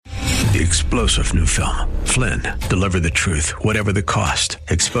The explosive new film, Flynn, deliver the truth, whatever the cost.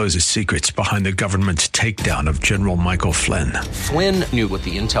 Exposes secrets behind the government's takedown of General Michael Flynn. Flynn knew what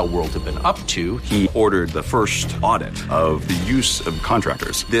the intel world had been up to. He ordered the first audit of the use of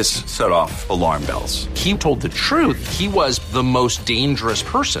contractors. This set off alarm bells. He told the truth. He was the most dangerous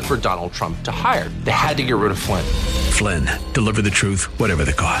person for Donald Trump to hire. They had to get rid of Flynn. Flynn, deliver the truth, whatever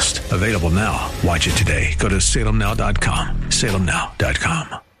the cost. Available now. Watch it today. Go to salemnow.com.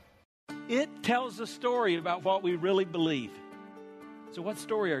 salemnow.com. It tells a story about what we really believe. So what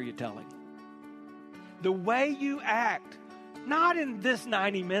story are you telling? The way you act, not in this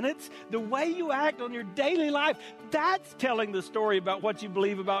 90 minutes, the way you act on your daily life, that's telling the story about what you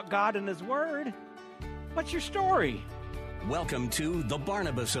believe about God and His Word. What's your story? Welcome to The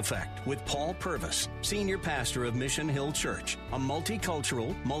Barnabas Effect with Paul Purvis, Senior Pastor of Mission Hill Church, a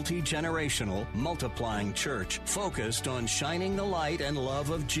multicultural, multi-generational, multiplying church focused on shining the light and love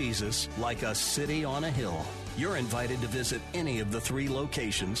of Jesus like a city on a hill. You're invited to visit any of the 3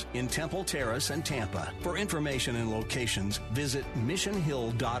 locations in Temple Terrace and Tampa. For information and locations, visit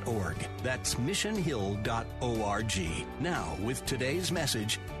missionhill.org. That's missionhill.org. Now, with today's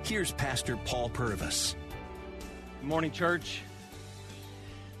message, here's Pastor Paul Purvis. Good morning, church.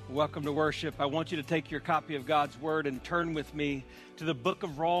 Welcome to worship. I want you to take your copy of God's Word and turn with me to the book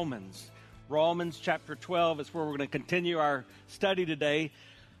of Romans. Romans chapter 12 is where we're going to continue our study today.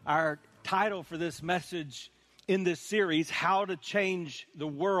 Our title for this message in this series, How to Change the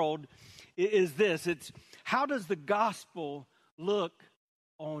World, is this. It's, how does the gospel look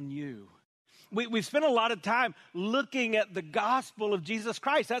on you? We've spent a lot of time looking at the gospel of Jesus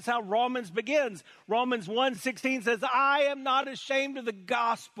Christ. That's how Romans begins. Romans 1:16 says, I am not ashamed of the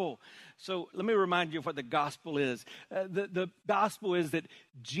gospel. So let me remind you of what the gospel is. The gospel is that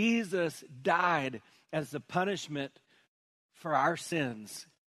Jesus died as the punishment for our sins,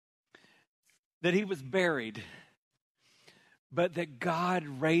 that He was buried, but that God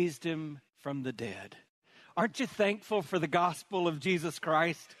raised Him from the dead. Aren't you thankful for the gospel of Jesus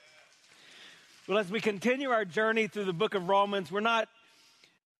Christ? Well, as we continue our journey through the book of Romans, we're not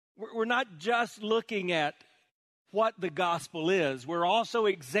just looking at what the gospel is. We're also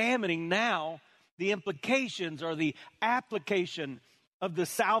examining now the implications or the application of the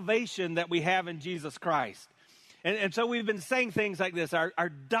salvation that we have in Jesus Christ. And so we've been saying things like this. Our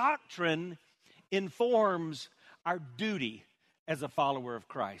doctrine informs our duty as a follower of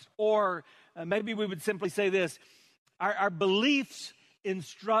Christ. Or maybe we would simply say this. Our beliefs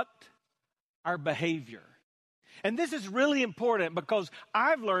instruct our behavior. And this is really important because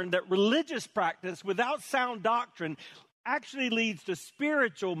I've learned that religious practice without sound doctrine actually leads to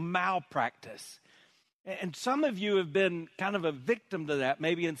spiritual malpractice. And some of you have been kind of a victim to that,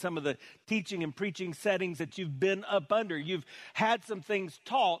 maybe in some of the teaching and preaching settings that you've been up under. You've had some things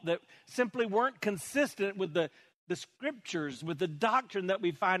taught that simply weren't consistent with the scriptures, with the doctrine that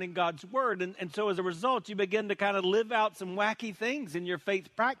we find in God's Word. And so as a result, you begin to kind of live out some wacky things in your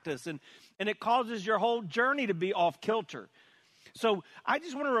faith practice. And it causes your whole journey to be off kilter. So I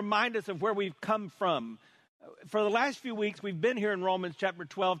just want to remind us of where we've come from. For the last few weeks, we've been here in Romans chapter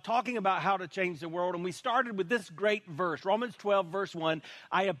 12 talking about how to change the world. And we started with this great verse, Romans 12, verse 1.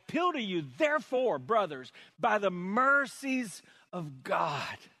 I appeal to you, therefore, brothers, by the mercies of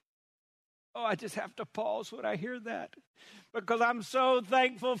God. Oh, I just have to pause when I hear that because I'm so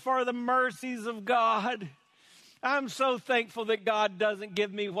thankful for the mercies of God. I'm so thankful that God doesn't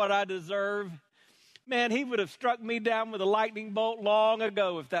give me what I deserve. Man, He would have struck me down with a lightning bolt long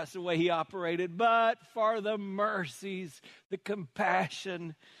ago if that's the way He operated. But for the mercies, the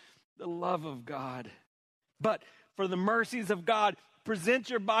compassion, the love of God. But for the mercies of God, present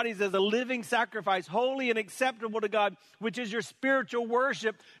your bodies as a living sacrifice, holy and acceptable to God, which is your spiritual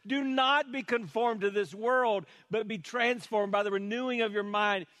worship. Do not be conformed to this world, but be transformed by the renewing of your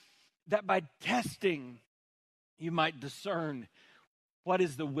mind, that by testing you might discern what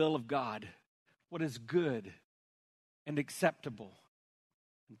is the will of God, what is good and acceptable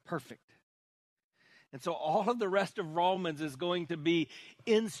and perfect. And so all of the rest of Romans is going to be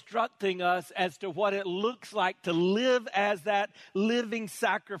instructing us as to what it looks like to live as that living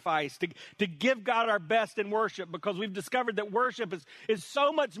sacrifice, to give God our best in worship, because we've discovered that worship is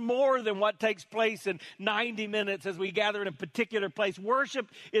so much more than what takes place in 90 minutes as we gather in a particular place. Worship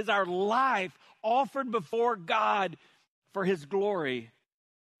is our life offered before God for His glory.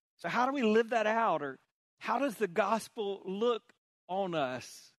 So how do we live that out? Or how does the gospel look on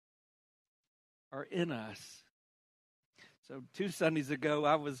us? Are in us. So 2 Sundays ago,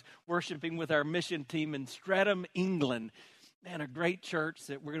 I was worshiping with our mission team in Streatham, England. Man, a great church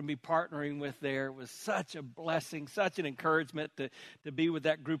that we're going to be partnering with there was such a blessing, such an encouragement to be with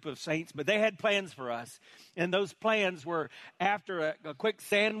that group of saints. But they had plans for us, and those plans were after a quick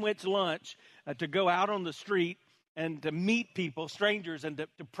sandwich lunch to go out on the street and to meet people, strangers, and to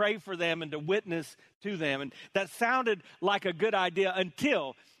pray for them and to witness to them. And that sounded like a good idea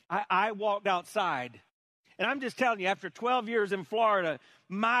until I walked outside. And I'm just telling you, after 12 years in Florida,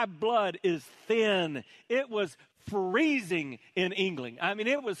 my blood is thin. It was freezing in England. I mean,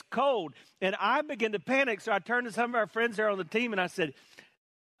 it was cold. And I began to panic, so I turned to some of our friends there on the team, and I said,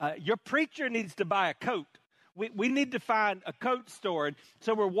 your preacher needs to buy a coat. We need to find a coat store. And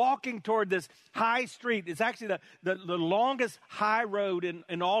so we're walking toward this high street. It's actually the longest high road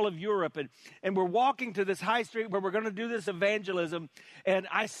in all of Europe. And we're walking to this high street where we're going to do this evangelism, and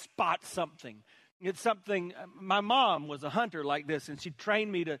I spot something. It's something, my mom was a hunter like this, and she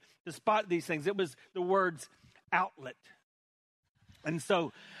trained me to spot these things. It was the words outlet. And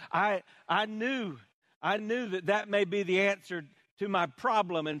so I knew that may be the answer to my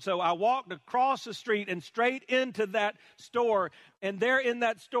problem. And so I walked across the street and straight into that store. And there in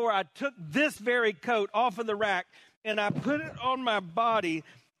that store, I took this very coat off of the rack and I put it on my body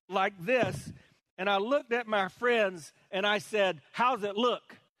like this. And I looked at my friends and I said, how's it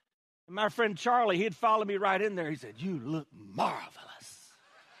look? And my friend Charlie, he'd followed me right in there. He said, you look marvelous.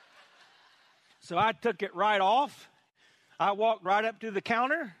 So I took it right off. I walked right up to the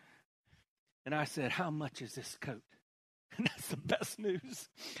counter and I said, how much is this coat? And that's the best news.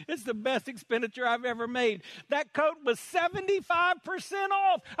 It's the best expenditure I've ever made. That coat was 75%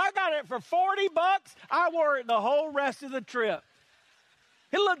 off. I got it for $40. I wore it the whole rest of the trip.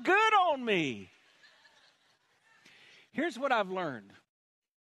 It looked good on me. Here's what I've learned.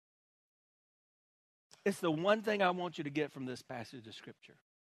 It's the one thing I want you to get from this passage of Scripture.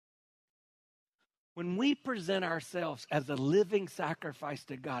 When we present ourselves as a living sacrifice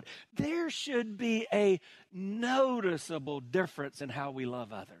to God, there should be a noticeable difference in how we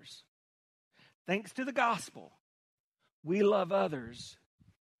love others. Thanks to the gospel, we love others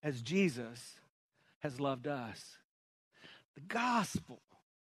as Jesus has loved us. The gospel,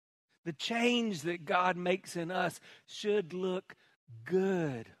 the change that God makes in us should look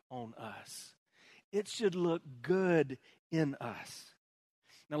good on us. It should look good in us.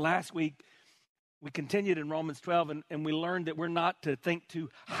 Now, last week, we continued in Romans 12, and we learned that we're not to think too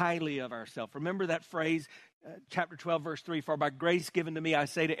highly of ourselves. Remember that phrase, chapter 12, verse 3, for by grace given to me, I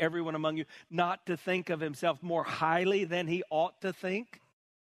say to everyone among you, not to think of himself more highly than he ought to think.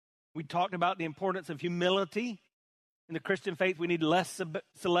 We talked about the importance of humility. In the Christian faith, we need less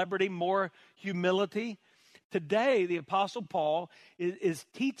celebrity, more humility. Today, the Apostle Paul is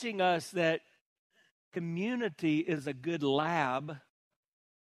teaching us that community is a good lab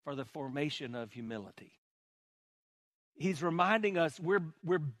for the formation of humility. He's reminding us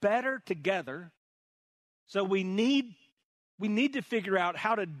we're better together, so we need to figure out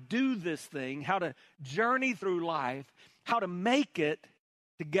how to do this thing, how to journey through life, how to make it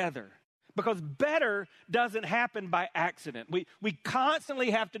together. Because better doesn't happen by accident. We constantly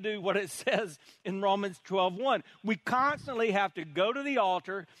have to do what it says in Romans 12:1. We constantly have to go to the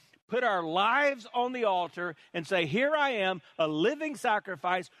altar, put our lives on the altar and say, here I am, a living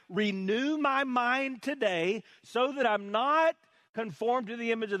sacrifice. Renew my mind today so that I'm not conformed to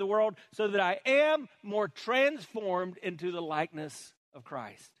the image of the world, so that I am more transformed into the likeness of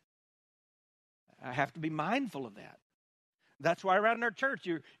Christ. I have to be mindful of that. That's why around our church,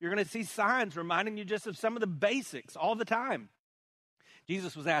 you're going to see signs reminding you just of some of the basics all the time.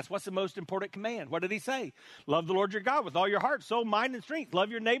 Jesus was asked, what's the most important command? What did he say? Love the Lord your God with all your heart, soul, mind, and strength. Love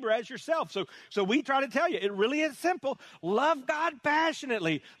your neighbor as yourself. So we try to tell you, it really is simple. Love God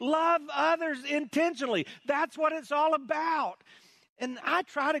passionately. Love others intentionally. That's what it's all about. And I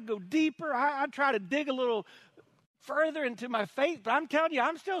try to go deeper. I try to dig a little further into my faith. But I'm telling you,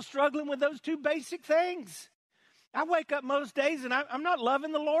 I'm still struggling with those two basic things. I wake up most days and I'm not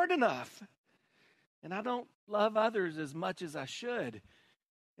loving the Lord enough. And I don't love others as much as I should.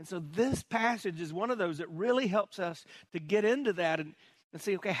 And so this passage is one of those that really helps us to get into that and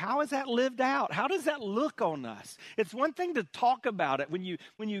see, okay, how is that lived out? How does that look on us? It's one thing to talk about it when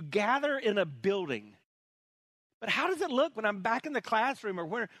you gather in a building. But how does it look when I'm back in the classroom or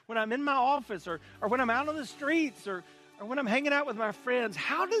when I'm in my office or when I'm out on the streets or when I'm hanging out with my friends?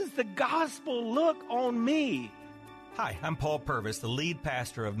 How does the gospel look on me? Hi, I'm Paul Purvis, the lead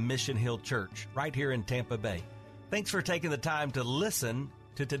pastor of Mission Hill Church, right here in Tampa Bay. Thanks for taking the time to listen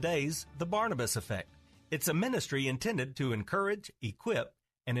to today's The Barnabas Effect. It's a ministry intended to encourage, equip,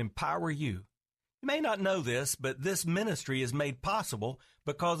 and empower you. You may not know this, but this ministry is made possible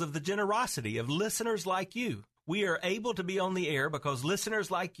because of the generosity of listeners like you. We are able to be on the air because listeners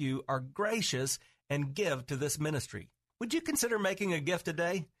like you are gracious and give to this ministry. Would you consider making a gift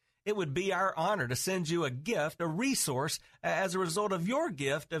today? It would be our honor to send you a gift, a resource, as a result of your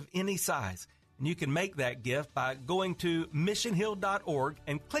gift of any size. And you can make that gift by going to missionhill.org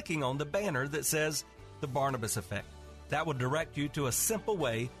and clicking on the banner that says The Barnabas Effect. That will direct you to a simple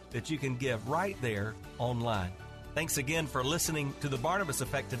way that you can give right there online. Thanks again for listening to The Barnabas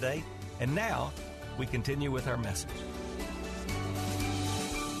Effect today. And now we continue with our message.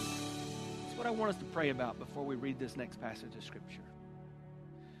 That's what I want us to pray about before we read this next passage of Scripture.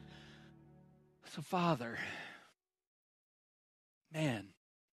 So, Father, man,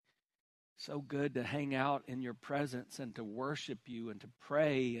 so good to hang out in your presence and to worship you and to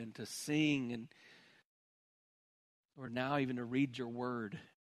pray and to sing and, Lord, now even to read your word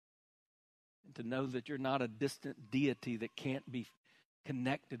and to know that you're not a distant deity that can't be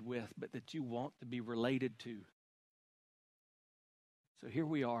connected with, but that you want to be related to. So here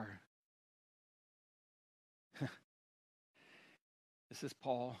we are. This is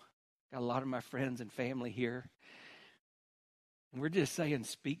Paul. Got a lot of my friends and family here. And we're just saying,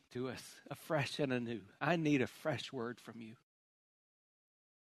 speak to us afresh and anew. I need a fresh word from you.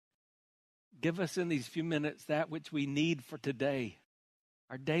 Give us in these few minutes that which we need for today,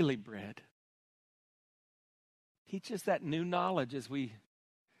 our daily bread. Teach us that new knowledge as we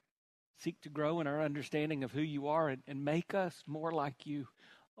seek to grow in our understanding of who you are and make us more like you.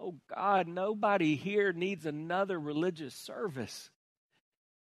 Oh God, nobody here needs another religious service.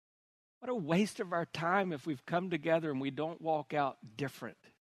 What a waste of our time if we've come together and we don't walk out different.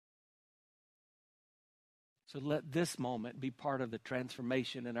 So let this moment be part of the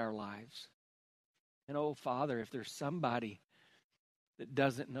transformation in our lives. And oh, Father, if there's somebody that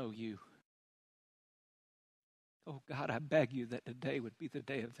doesn't know you, oh God, I beg you that today would be the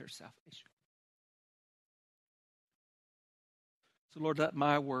day of their salvation. So Lord, let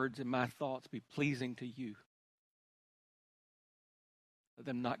my words and my thoughts be pleasing to you. Let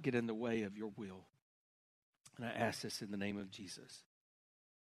them not get in the way of your will. And I ask this in the name of Jesus.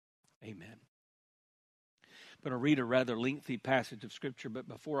 Amen. I'm going to read a rather lengthy passage of Scripture, but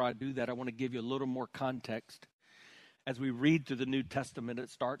before I do that, I want to give you a little more context. As we read through the New Testament,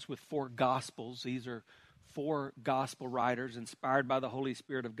 it starts with 4 Gospels. These are 4 gospel writers inspired by the Holy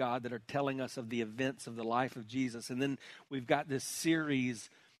Spirit of God that are telling us of the events of the life of Jesus. And then we've got this series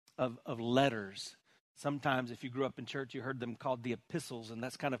of letters. Sometimes if you grew up in church, you heard them called the epistles, and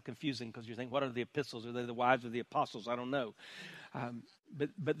that's kind of confusing because you think, what are the epistles? Are they the wives of the apostles? I don't know.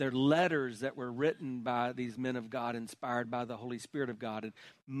 But they're letters that were written by these men of God, inspired by the Holy Spirit of God. And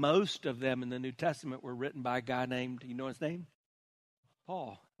most of them in the New Testament were written by a guy named, you know his name?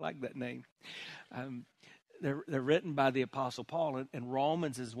 Paul. I like that name. They're written by the Apostle Paul, and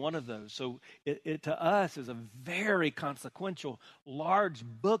Romans is one of those. So it to us is a very consequential, large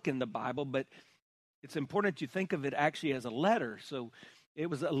book in the Bible, but it's important you think of it actually as a letter. So it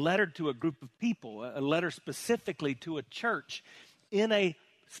was a letter to a group of people, a letter specifically to a church in a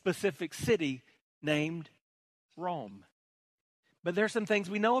specific city named Rome. But there's some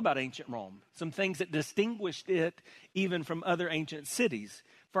things we know about ancient Rome, some things that distinguished it even from other ancient cities.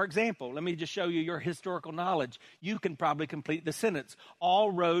 For example, let me just show you your historical knowledge. You can probably complete the sentence.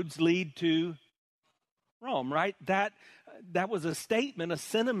 All roads lead to Rome, right? That was a statement, a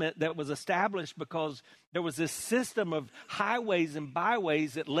sentiment that was established because there was this system of highways and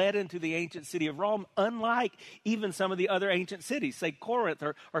byways that led into the ancient city of Rome, unlike even some of the other ancient cities, say Corinth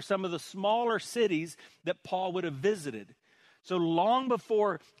or some of the smaller cities that Paul would have visited. So long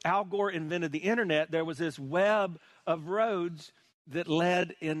before Al Gore invented the internet, there was this web of roads that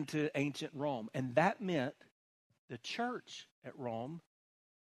led into ancient Rome. And that meant the church at Rome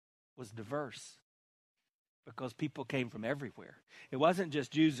was diverse because people came from everywhere. It wasn't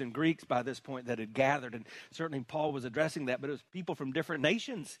just Jews and Greeks by this point that had gathered, and certainly Paul was addressing that, but it was people from different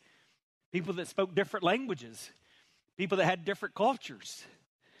nations, people that spoke different languages, people that had different cultures.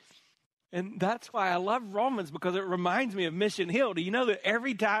 And that's why I love Romans, because it reminds me of Mission Hill. Do you know that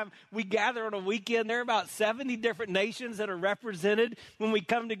every time we gather on a weekend, there are about 70 different nations that are represented when we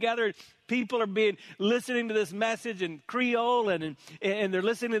come together? People are listening to this message in Creole, and they're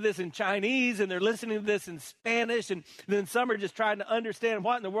listening to this in Chinese, and they're listening to this in Spanish, and then some are just trying to understand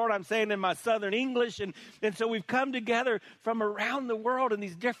what in the world I'm saying in my Southern English. And so we've come together from around the world in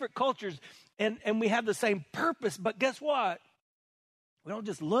these different cultures, and we have the same purpose. But guess what? We don't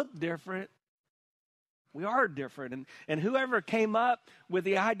just look different. We are different. And whoever came up with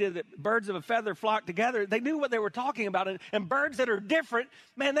the idea that birds of a feather flock together, they knew what they were talking about. And birds that are different,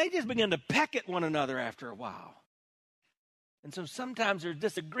 man, they just begin to peck at one another after a while. And so sometimes there's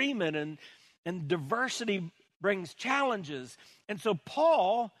disagreement, and diversity brings challenges. And so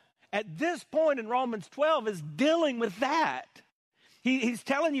Paul, at this point in Romans 12, is dealing with that. He's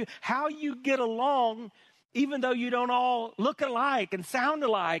telling you how you get along even though you don't all look alike and sound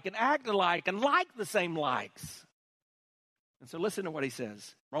alike and act alike and like the same likes. And so listen to what he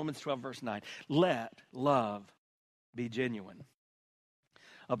says. Romans 12, verse 9. Let love be genuine.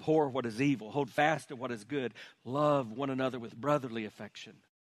 Abhor what is evil. Hold fast to what is good. Love one another with brotherly affection.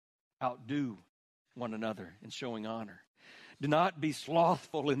 Outdo one another in showing honor. Do not be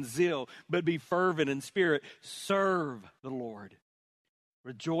slothful in zeal, but be fervent in spirit. Serve the Lord.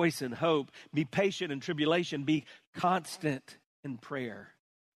 Rejoice in hope. Be patient in tribulation. Be constant in prayer.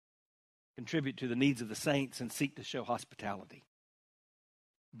 Contribute to the needs of the saints and seek to show hospitality.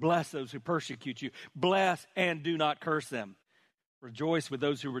 Bless those who persecute you. Bless and do not curse them. Rejoice with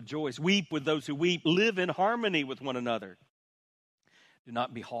those who rejoice. Weep with those who weep. Live in harmony with one another. Do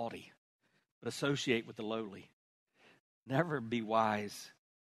not be haughty, but associate with the lowly. Never be wise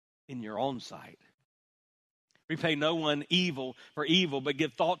in your own sight. Repay no one evil for evil, but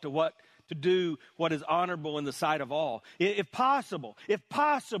give thought to what to do what is honorable in the sight of all. If possible,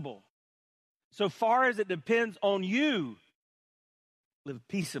 so far as it depends on you, live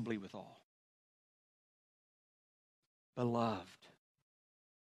peaceably with all. Beloved,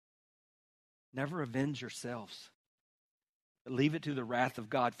 never avenge yourselves, but leave it to the wrath of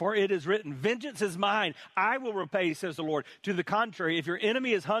God. For it is written, vengeance is mine, I will repay, says the Lord. To the contrary, if your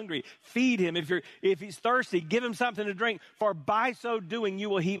enemy is hungry, feed him. If he's thirsty, give him something to drink. For by so doing, you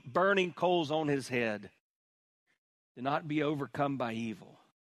will heap burning coals on his head. Do not be overcome by evil,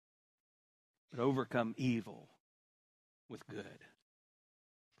 but overcome evil with good.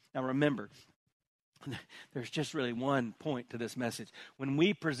 Now remember, there's just really one point to this message. When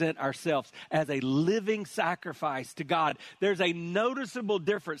we present ourselves as a living sacrifice to God, there's a noticeable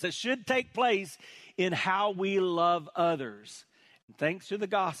difference that should take place in how we love others. And thanks to the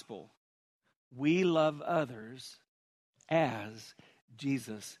gospel, we love others as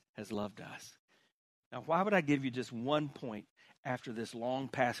Jesus has loved us. Now, why would I give you just one point after this long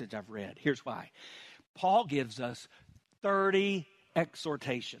passage I've read? Here's why. Paul gives us 30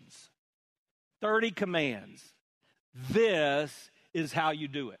 exhortations. 30 commands. This is how you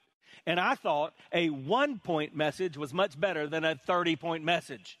do it. And I thought a 1-point message was much better than a 30-point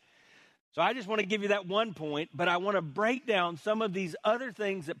message. So I just want to give you that 1 point, but I want to break down some of these other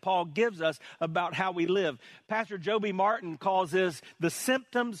things that Paul gives us about how we live. Pastor Joby Martin calls this the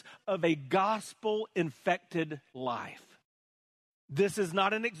symptoms of a gospel-infected life. This is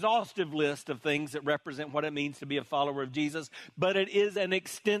not an exhaustive list of things that represent what it means to be a follower of Jesus, but it is an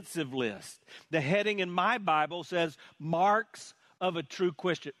extensive list. The heading in my Bible says, marks of a true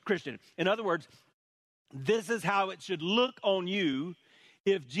Christian. In other words, this is how it should look on you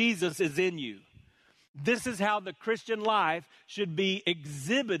if Jesus is in you. This is how the Christian life should be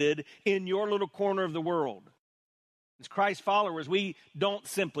exhibited in your little corner of the world. As Christ followers, we don't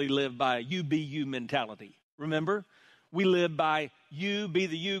simply live by a you be you mentality. Remember? We live by you be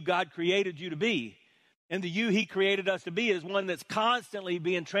the you God created you to be. And the you he created us to be is one that's constantly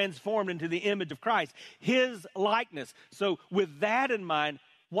being transformed into the image of Christ, his likeness. So with that in mind,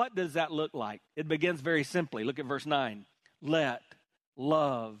 what does that look like? It begins very simply. Look at verse 9. Let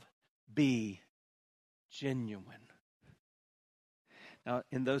love be genuine. Now,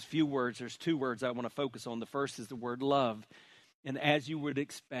 in those few words, there's 2 words I want to focus on. The first is the word love. And as you would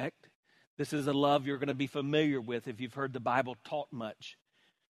expect, this is a love you're going to be familiar with if you've heard the Bible taught much.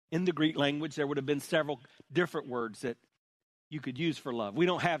 In the Greek language, there would have been several different words that you could use for love. We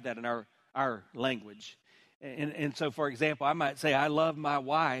don't have that in our language. And so, for example, I might say, I love my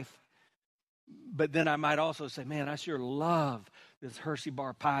wife, but then I might also say, man, I sure love this Hershey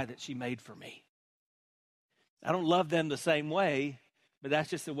bar pie that she made for me. I don't love them the same way, but that's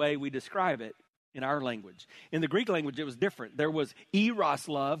just the way we describe it in our language. In the Greek language, it was different. There was eros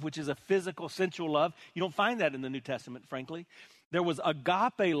love, which is a physical, sensual love. You don't find that in the New Testament, frankly. There was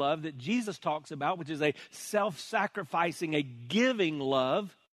agape love that Jesus talks about, which is a self-sacrificing, a giving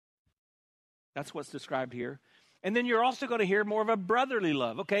love. That's what's described here. And then you're also going to hear more of a brotherly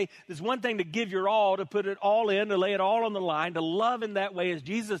love. Okay, there's one thing to give your all, to put it all in, to lay it all on the line, to love in that way as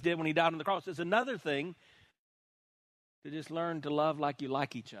Jesus did when he died on the cross. There's another thing to just learn to love like you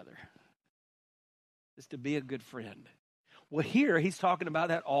like each other. Is to be a good friend. Well, here he's talking about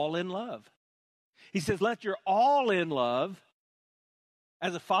that all in love. He says, let your all in love,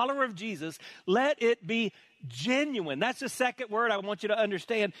 as a follower of Jesus, let it be genuine. That's the second word I want you to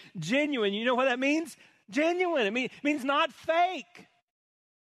understand. Genuine. You know what that means? Genuine. It means not fake.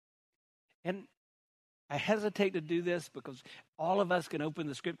 And I hesitate to do this because all of us can open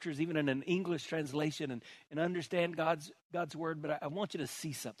the scriptures, even in an English translation, and understand God's word. But I want you to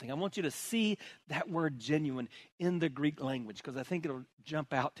see something. I want you to see that word genuine in the Greek language, because I think it'll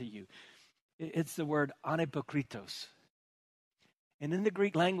jump out to you. It's the word anapokritos. And in the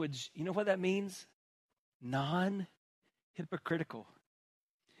Greek language, you know what that means? Non-hypocritical.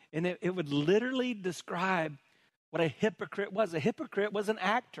 And it would literally describe what a hypocrite was. A hypocrite was an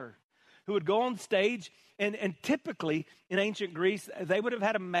actor who would go on stage, and typically in ancient Greece, they would have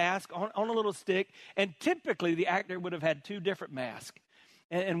had a mask on a little stick, and typically the actor would have had two different masks.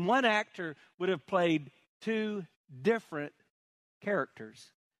 And one actor would have played two different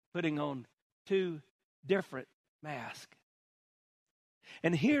characters, putting on two different masks.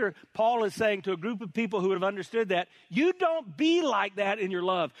 And here, Paul is saying to a group of people who would have understood that, you don't be like that in your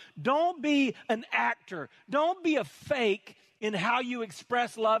love. Don't be an actor. Don't be a fake in how you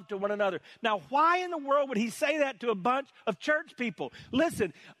express love to one another. Now, why in the world would he say that to a bunch of church people?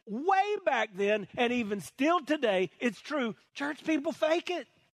 Listen, way back then, and even still today, it's true, church people fake it.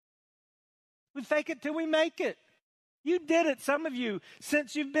 We fake it till we make it. You did it, some of you,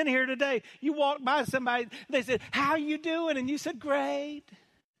 since you've been here today. You walked by somebody, they said, how you doing? And you said, great.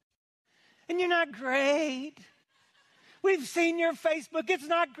 And you're not great. We've seen your Facebook. It's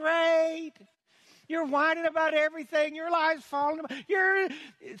not great. You're whining about everything. Your life's falling apart.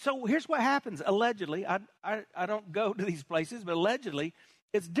 So here's what happens. Allegedly, I don't go to these places, but allegedly,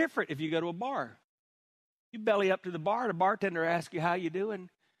 it's different if you go to a bar. You belly up to the bar, the bartender asks you how you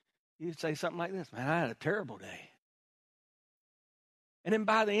doing. You say something like this, man, I had a terrible day. And then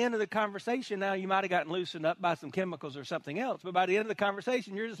by the end of the conversation, now you might have gotten loosened up by some chemicals or something else, but by the end of the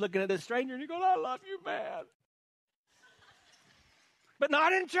conversation, you're just looking at this stranger and you're going, I love you, man. But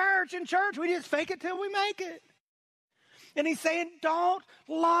not in church. In church, we just fake it till we make it. And he's saying, don't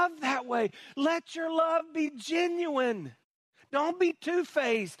love that way. Let your love be genuine. Don't be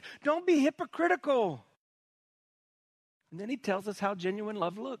two-faced. Don't be hypocritical. And then he tells us how genuine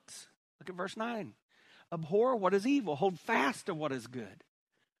love looks. Look at verse 9. Abhor what is evil. Hold fast to what is good.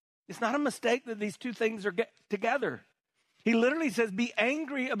 It's not a mistake that these two things are together. He literally says, be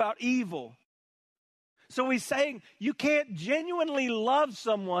angry about evil. So he's saying you can't genuinely love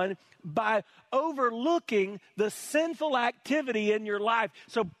someone by overlooking the sinful activity in your life.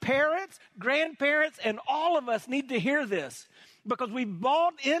 So parents, grandparents, and all of us need to hear this, because we've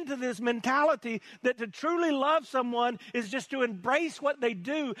bought into this mentality that to truly love someone is just to embrace what they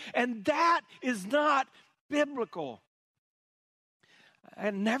do, and that is not biblical. I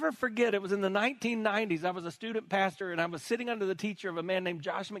never forget, it was in the 1990s. I was a student pastor, and I was sitting under the teacher of a man named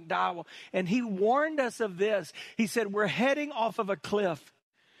Josh McDowell, and he warned us of this. He said, we're heading off of a cliff.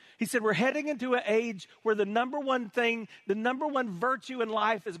 He said, we're heading into an age where the number one thing, the number one virtue in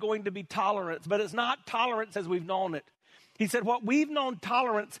life is going to be tolerance, but it's not tolerance as we've known it. He said, what we've known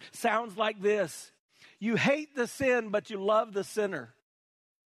tolerance sounds like this. You hate the sin, but you love the sinner.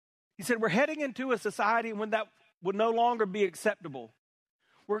 He said, we're heading into a society when that would no longer be acceptable.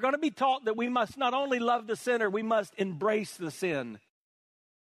 We're going to be taught that we must not only love the sinner, we must embrace the sin.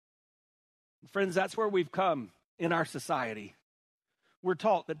 Friends, that's where we've come in our society. We're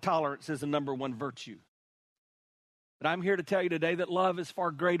taught that tolerance is the number one virtue. But I'm here to tell you today that love is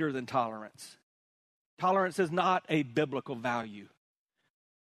far greater than tolerance. Tolerance is not a biblical value.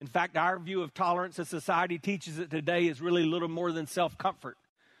 In fact, our view of tolerance as society teaches it today is really little more than self-comfort.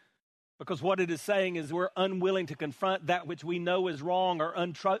 Because what it is saying is we're unwilling to confront that which we know is wrong or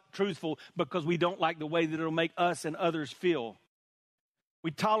untruthful because we don't like the way that it'll make us and others feel.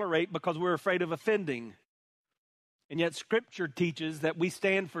 We tolerate because we're afraid of offending. And yet Scripture teaches that we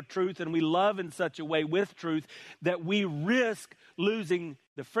stand for truth and we love in such a way with truth that we risk losing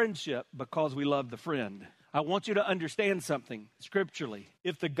the friendship because we love the friend. I want you to understand something scripturally.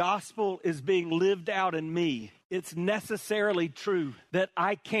 If the gospel is being lived out in me, it's necessarily true that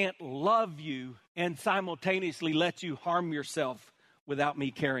I can't love you and simultaneously let you harm yourself without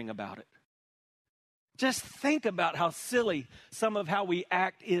me caring about it. Just think about how silly some of how we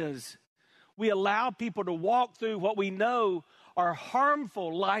act is. We allow people to walk through what we know are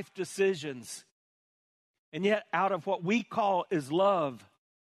harmful life decisions. And yet out of what we call is love,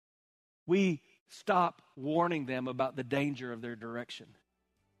 we stop warning them about the danger of their direction.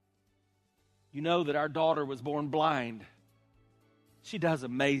 You know that our daughter was born blind. She does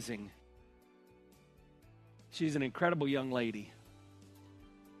amazing. She's an incredible young lady.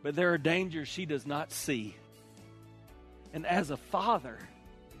 But there are dangers she does not see. And as a father,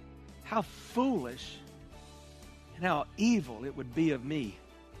 how foolish and how evil it would be of me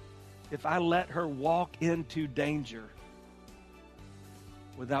if I let her walk into danger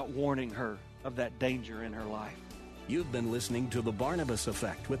without warning her of that danger in her life. You've been listening to The Barnabas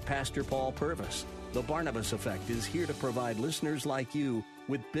Effect with Pastor Paul Purvis. The Barnabas Effect is here to provide listeners like you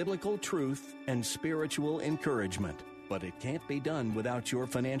with biblical truth and spiritual encouragement. But it can't be done without your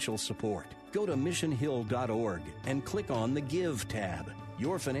financial support. Go to missionhill.org and click on the Give tab.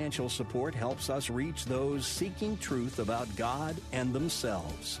 Your financial support helps us reach those seeking truth about God and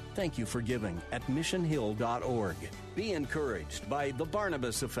themselves. Thank you for giving at missionhill.org. Be encouraged by The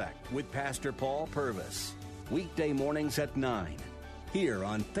Barnabas Effect with Pastor Paul Purvis. Weekday mornings at 9, here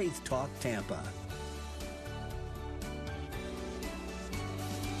on Faith Talk Tampa.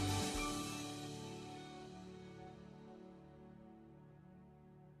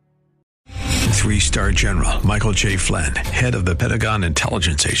 Three-star General Michael J. Flynn, head of the Pentagon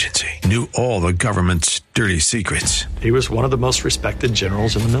Intelligence Agency, knew all the government's dirty secrets. He was one of the most respected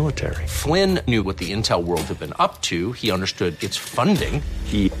generals in the military. Flynn knew what the intel world had been up to. He understood its funding.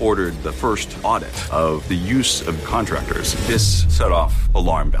 He ordered the first audit of the use of contractors. This set off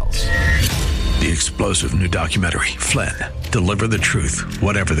alarm bells. The explosive new documentary, Flynn, Deliver the Truth,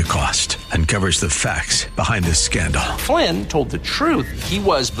 Whatever the Cost, uncovers the facts behind this scandal. Flynn told the truth. He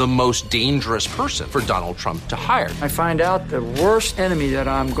was the most dangerous person for Donald Trump to hire. I find out the worst enemy that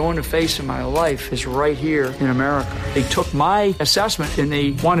I'm going to face in my life is right here in America. They took my assessment and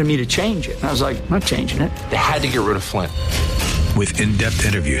they wanted me to change it. And I was like, I'm not changing it. They had to get rid of Flynn. With in-depth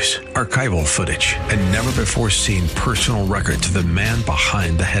interviews, archival footage, and never-before-seen personal records of the man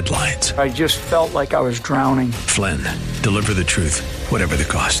behind the headlines. I just felt like I was drowning. Flynn, Deliver the Truth, Whatever the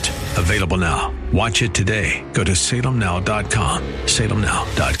Cost. Available now. Watch it today. Go to salemnow.com.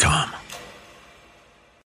 salemnow.com.